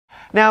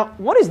Now,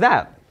 what is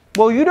that?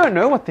 Well, you don't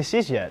know what this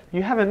is yet.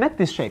 You haven't met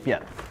this shape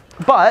yet.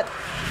 But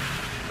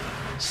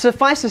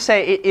suffice to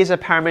say, it is a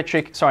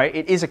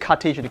it is a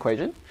Cartesian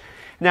equation.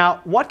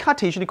 Now, what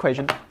Cartesian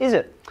equation is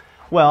it?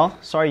 Well,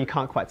 sorry, you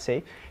can't quite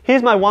see.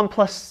 Here's my 1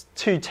 plus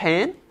 2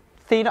 tan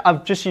theta.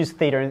 I've just used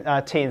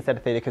theta, t instead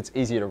of theta because it's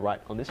easier to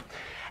write on this.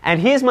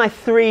 And here's my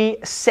 3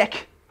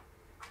 sec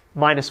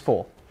minus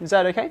 4. Is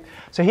that okay?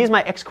 So here's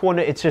my x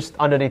coordinate, it's just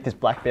underneath this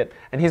black bit,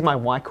 and here's my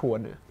y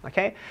coordinate,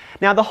 okay?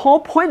 Now the whole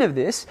point of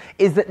this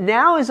is that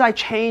now as I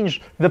change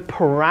the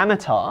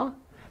parameter,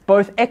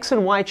 both x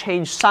and y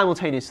change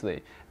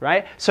simultaneously,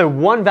 right? So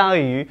one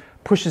value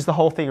pushes the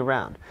whole thing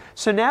around.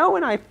 So now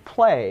when I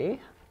play,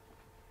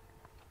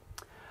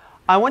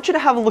 I want you to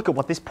have a look at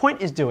what this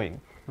point is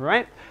doing,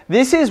 right?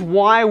 This is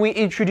why we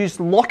introduced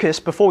locus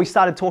before we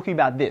started talking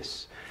about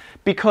this.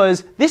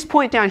 Because this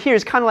point down here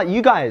is kind of like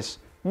you guys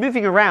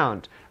moving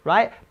around,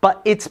 right?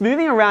 But it's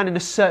moving around in a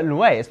certain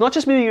way. It's not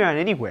just moving around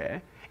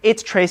anywhere.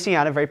 It's tracing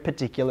out a very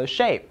particular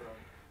shape.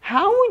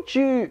 How would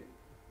you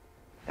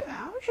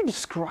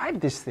describe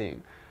this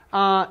thing?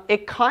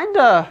 It kind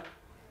of,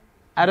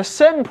 at a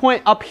certain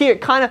point up here,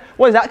 it kind of,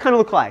 what does that kind of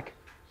look like?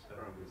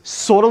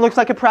 Sort of looks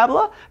like a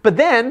parabola, but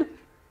then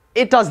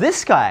it does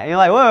this guy. And you're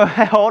like, whoa,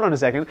 hold on a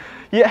second.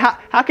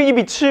 How can you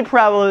be two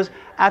parabolas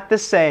at the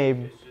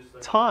same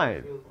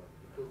time?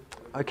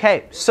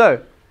 Okay,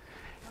 so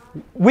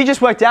we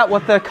just worked out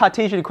what the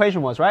Cartesian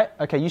equation was, right?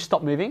 Okay, you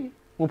stop moving.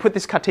 We'll put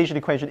this Cartesian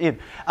equation in.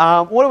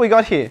 What do we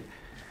got here?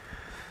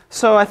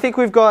 So I think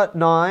we've got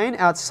 9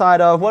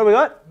 outside of, what do we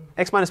got?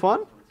 X minus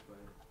 1?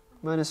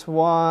 Minus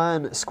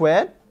 1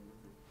 squared.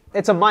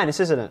 It's a minus,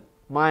 isn't it?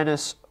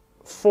 Minus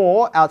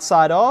 4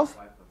 outside of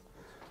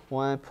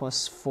y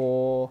plus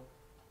 4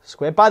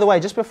 squared. By the way,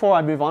 just before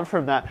I move on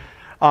from that,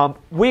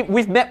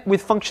 we've met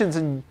with functions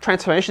and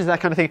transformations and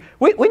that kind of thing.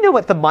 We know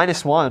what the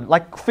minus 1,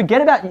 like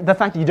forget about the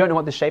fact that you don't know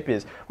what the shape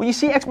is. When you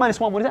see x minus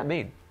 1, what does that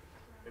mean?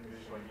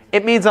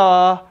 It means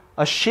a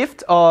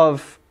shift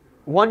of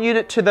 1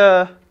 unit to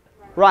the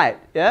right,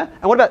 yeah?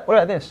 And what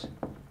about this?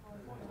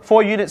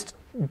 4 units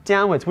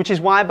downwards, which is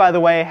why, by the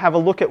way, have a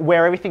look at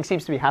where everything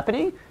seems to be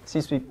happening. It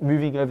seems to be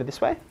moving over this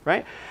way,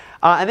 right?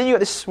 And then you got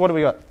this, what do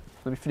we got?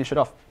 Let me finish it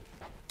off.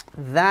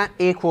 That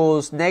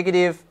equals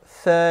negative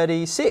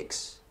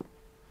 36.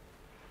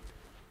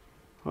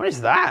 What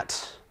is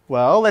that?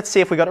 Well, let's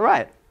see if we got it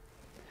right.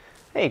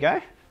 There you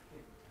go.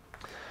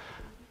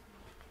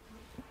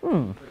 Why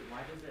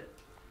does it,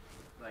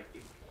 like,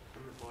 if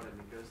from the bottom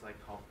it goes like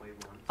halfway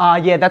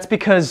one? Yeah, that's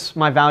because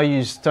my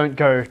values don't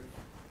go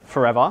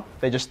forever.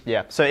 They just,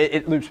 yeah, so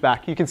it loops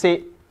back. You can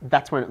see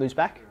that's when it loops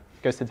back.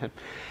 It goes to 10.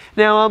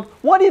 Now,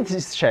 what is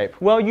this shape?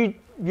 Well, you're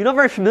not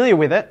very familiar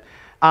with it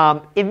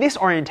in this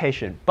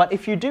orientation. But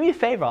if you do me a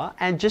favor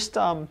and just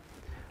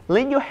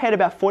lean your head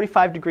about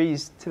 45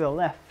 degrees to the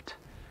left,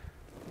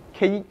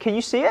 can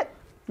you see it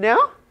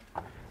now?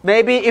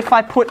 Maybe if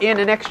I put in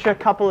an extra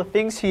couple of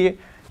things here,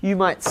 you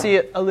might see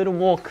it a little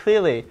more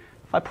clearly.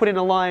 If I put in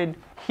a line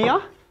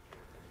here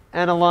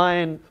and a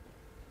line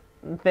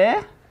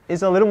there,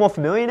 is a little more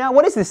familiar now.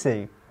 What is this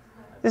thing?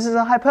 This is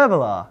a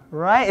hyperbola,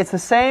 right? It's the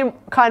same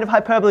kind of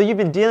hyperbola you've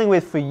been dealing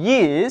with for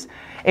years,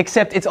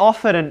 except it's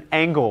off at an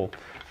angle,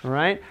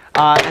 right?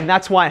 And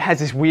that's why it has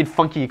this weird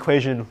funky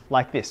equation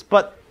like this.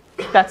 But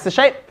that's the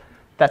shape.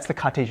 That's the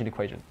Cartesian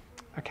equation,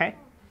 okay?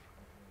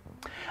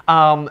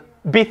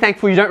 Be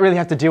thankful you don't really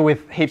have to deal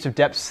with heaps of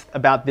depths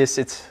about this.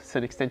 It's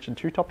an extension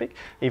 2 topic.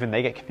 Even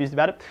they get confused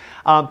about it.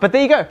 But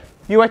there you go.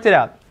 You worked it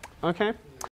out, okay?